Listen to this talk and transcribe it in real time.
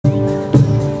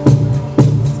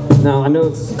Now, I know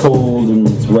it's cold and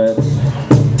it's wet,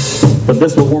 but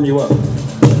this will warm you up.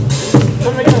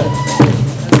 Come together.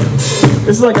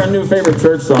 This is like our new favorite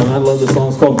church song. I love this song.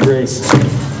 It's called Grace.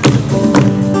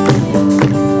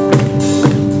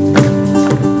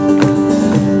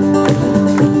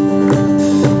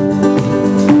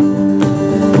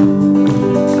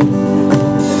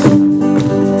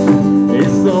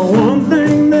 It's the one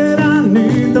thing that I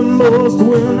need the most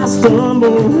when I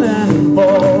stumble and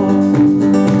fall.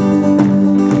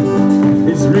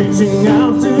 It's reaching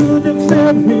out to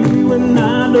defend me when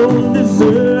I don't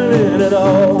deserve it at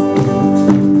all.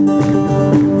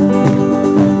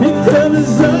 It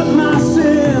covers up my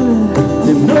sin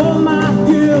and all my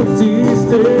guilty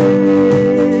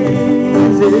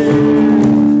stains. Yeah.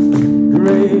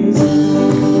 Grace,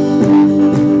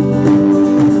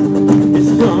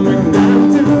 it's coming down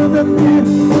to the pit,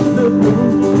 the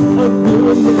root of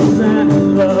goodness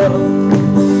and love.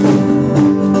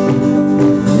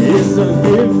 It's a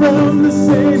gift from the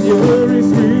Savior,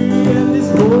 it's free and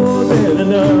it's more than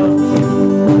enough.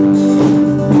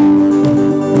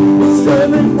 It's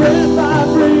every breath I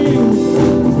breathe,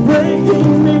 it's breaking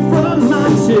me from my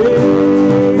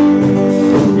chains.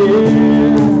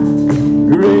 Yeah,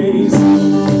 grace,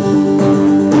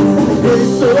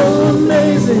 grace so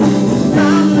amazing,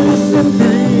 timeless and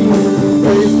free.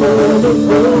 Grace for the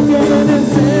broken and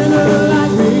sinner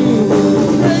like me.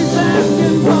 Grace that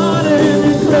can pardon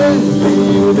and cleanse me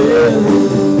within.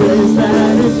 Grace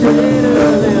that is greater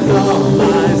than all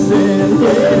my sin.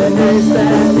 Yeah, grace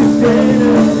that is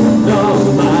greater than all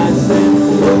my sin.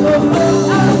 Oh, oh, oh,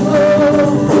 oh, oh,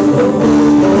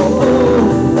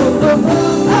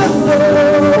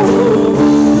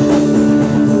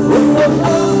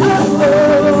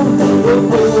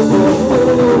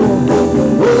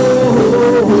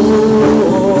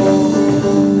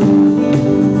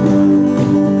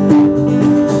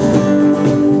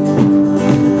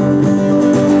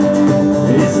 oh,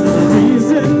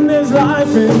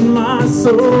 in my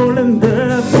soul and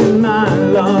breath in my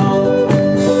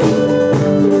lungs.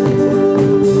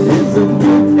 It's a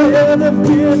gift ever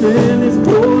given, it's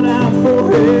poured out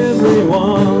for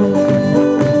everyone.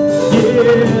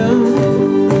 Yeah,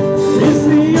 it's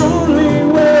the only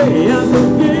way I'm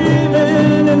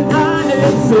forgiven and I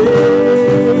am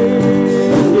saved.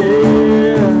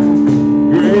 Yeah,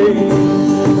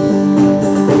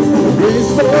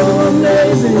 grace so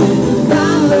amazing,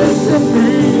 timeless and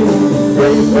free.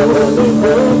 Grace for the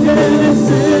broken and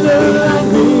sinner like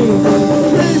me.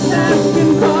 Grace that can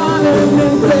pardon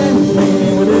and cleanse me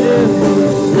within.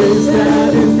 Grace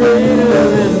that is greater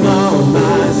than all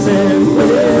my sin.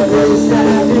 Yeah, grace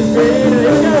that is greater. Here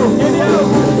we go, here we go.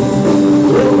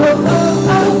 Oh, oh,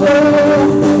 oh, oh, oh,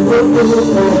 oh,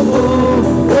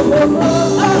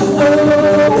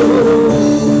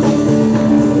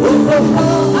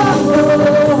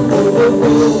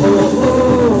 oh,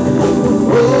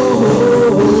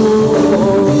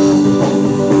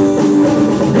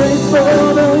 grace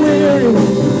for the weary,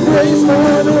 grace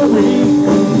for the weak,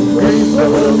 grace for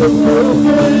the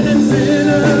broken and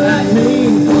sinner like me.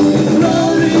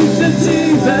 Glory to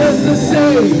Jesus, the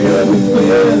Savior who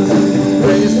clears.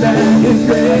 Grace that is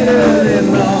greater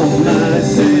than all my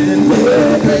sin.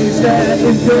 Yeah, grace that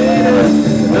is greater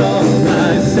than all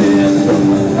my sin.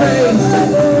 Grace,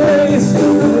 grace,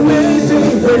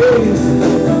 amazing grace.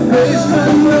 Grace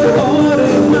from the heart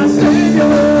of my Savior.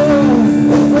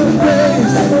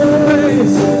 Grace,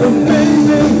 grace,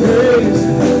 amazing grace.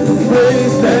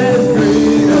 Grace that's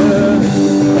greater.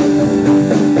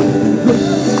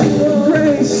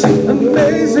 Grace,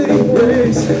 amazing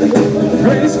grace.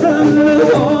 Grace from the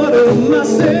heart of my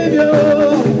Savior.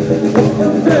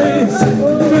 Grace,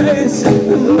 grace,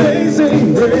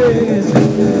 amazing grace.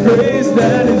 Grace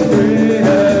that is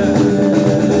greater.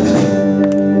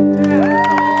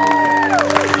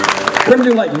 We're going to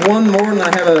do like one more, and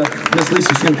I have Miss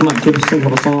Lisa, she's going to come up and sing a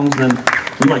couple songs, and then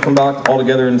we might come back all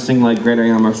together and sing like Great I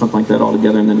Am or something like that all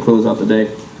together, and then close out the day.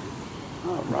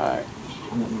 All right.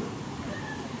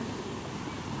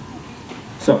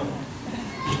 So,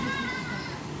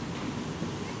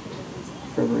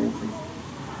 further entry.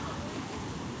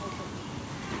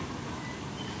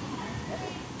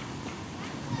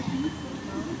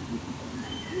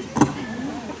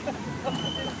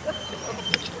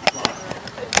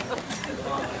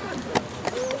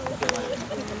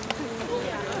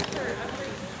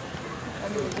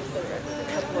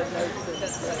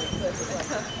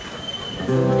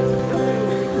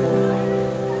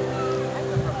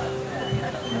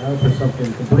 Now for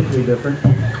something completely different.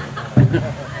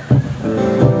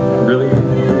 Really?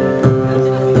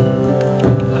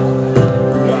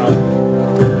 Wow.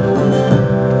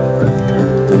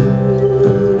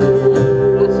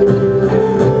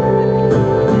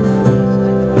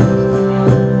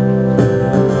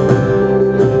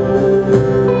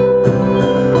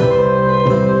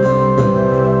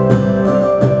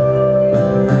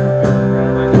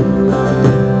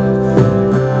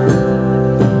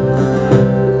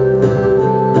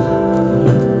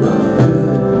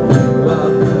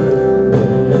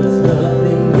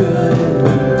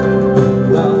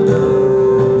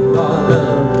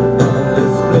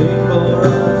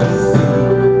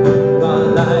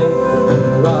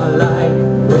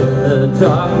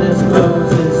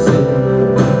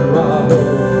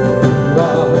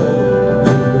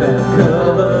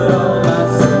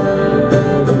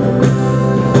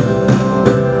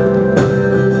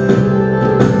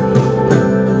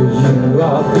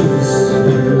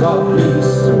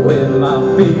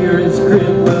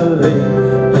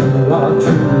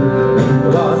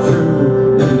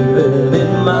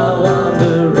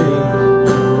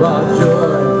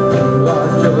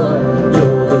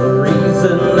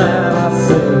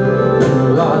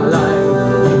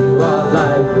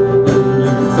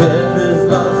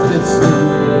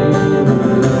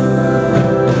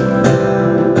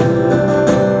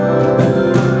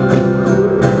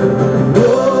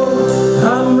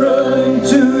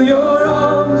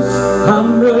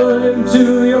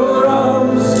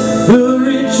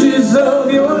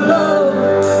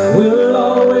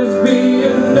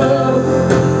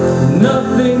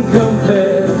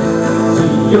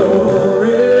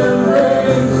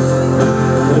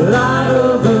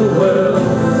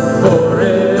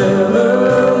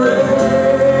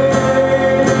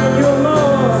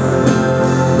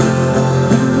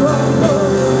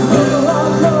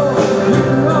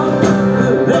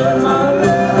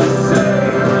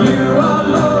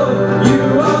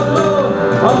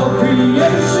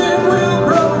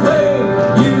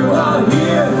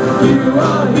 You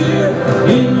are here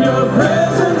in your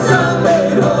presence. I'm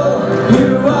made whole.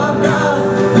 You are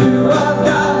God. You are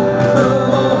God.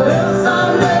 From all else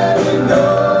I'm letting go.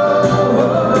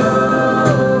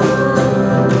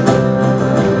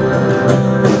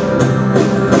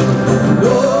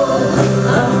 Lord,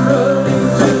 I'm running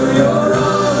to your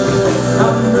arms.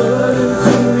 I'm running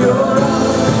to your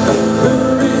arms. The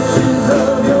riches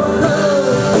of your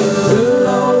love will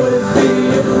always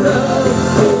be enough.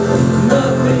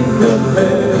 Nothing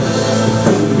compares.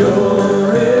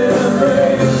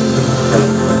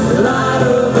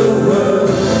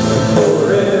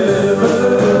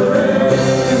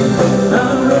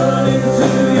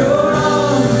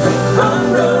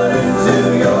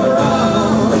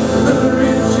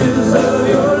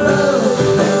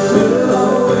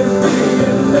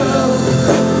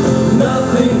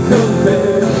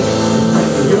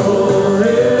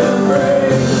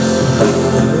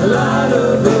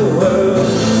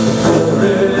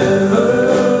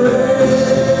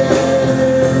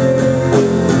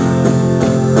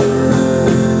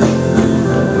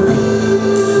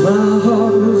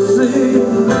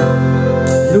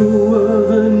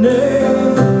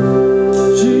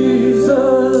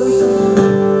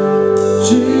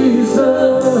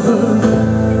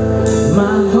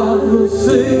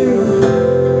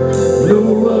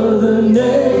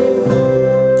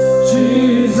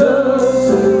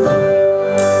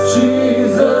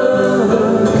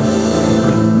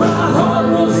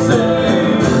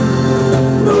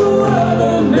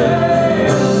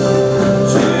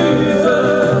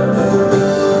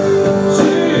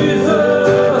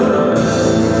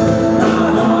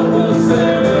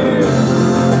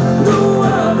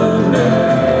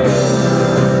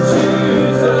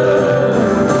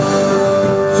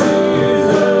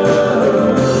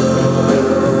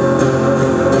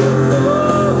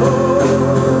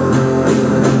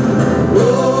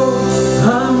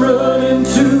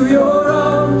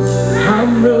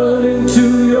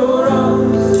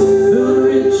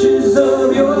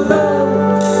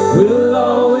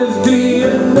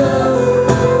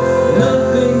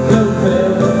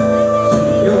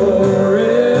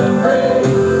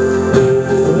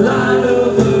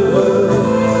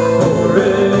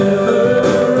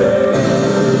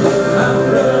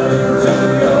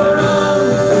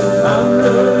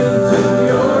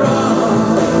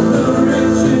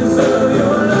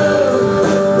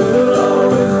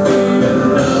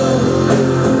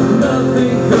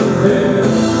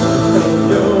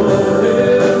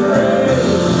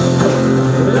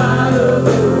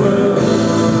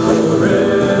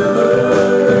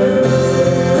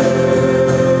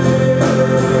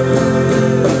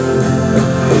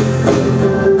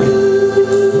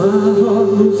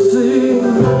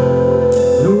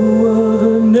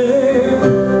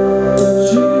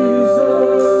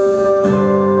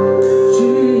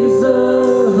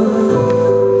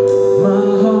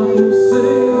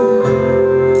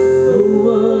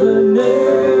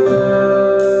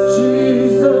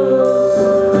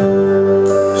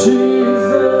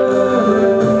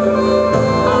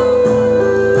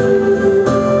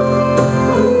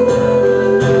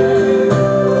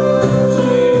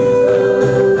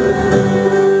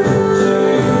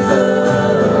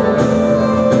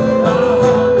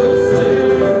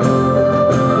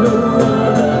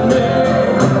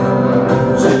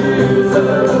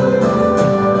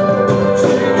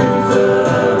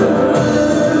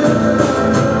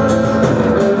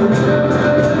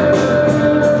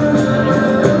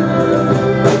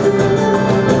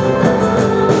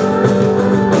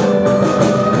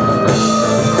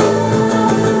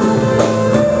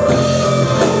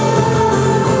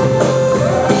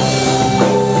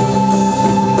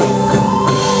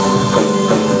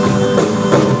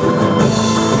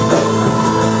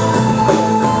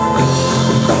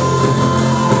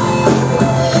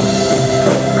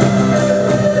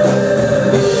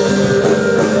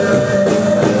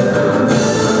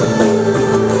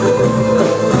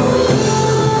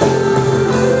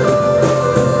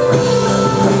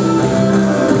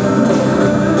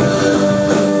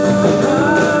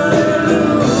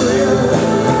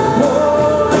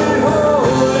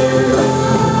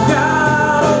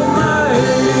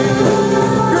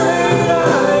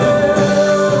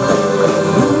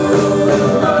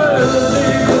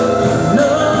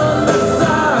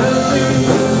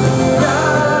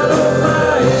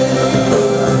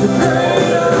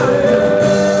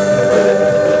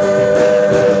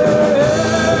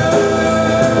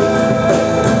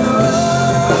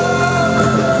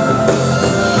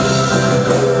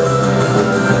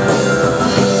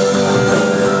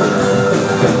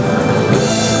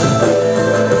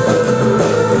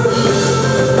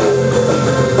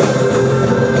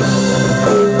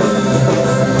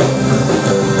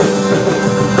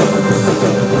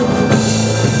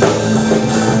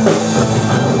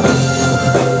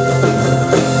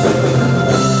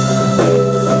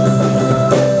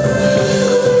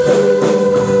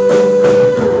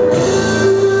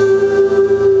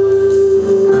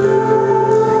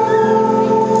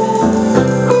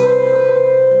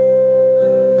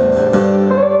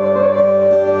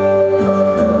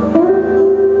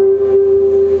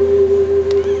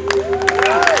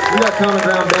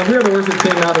 worship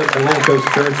team out at Atlantic Coast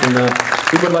Church, and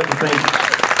we would like to thank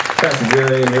Pastor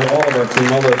Jerry and all of our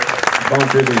team, all the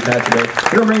volunteers that we've had today.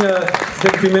 We're going to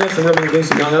take a few minutes and we're going to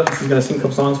Gacy Young up. She's going to sing a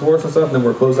couple songs for us and stuff, and then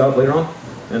we'll close out later on.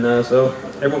 And so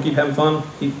everyone keep having fun,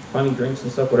 keep finding drinks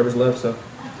and stuff, whatever's left. So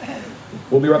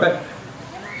we'll be right back.